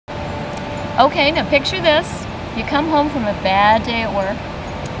Okay, now picture this. You come home from a bad day at work,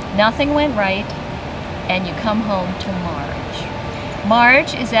 nothing went right, and you come home to Marge.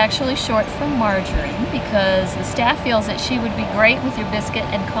 Marge is actually short for margarine because the staff feels that she would be great with your biscuit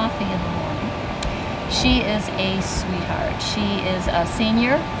and coffee in the morning. She is a sweetheart. She is a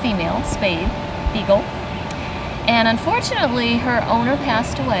senior female spayed beagle, and unfortunately her owner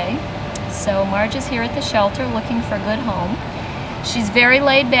passed away, so Marge is here at the shelter looking for a good home. She's very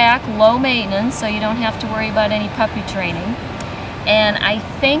laid back, low maintenance, so you don't have to worry about any puppy training. And I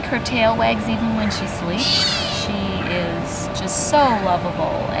think her tail wags even when she sleeps. She is just so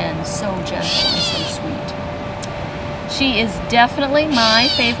lovable and so gentle and so sweet. She is definitely my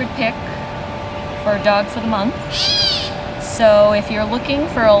favorite pick for a dog for the month. So if you're looking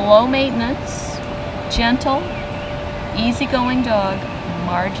for a low maintenance, gentle, easygoing dog,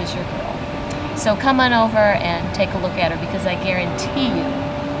 Marge is your girl. So come on over and take a look at her because I guarantee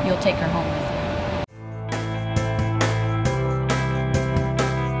you'll take her home with you.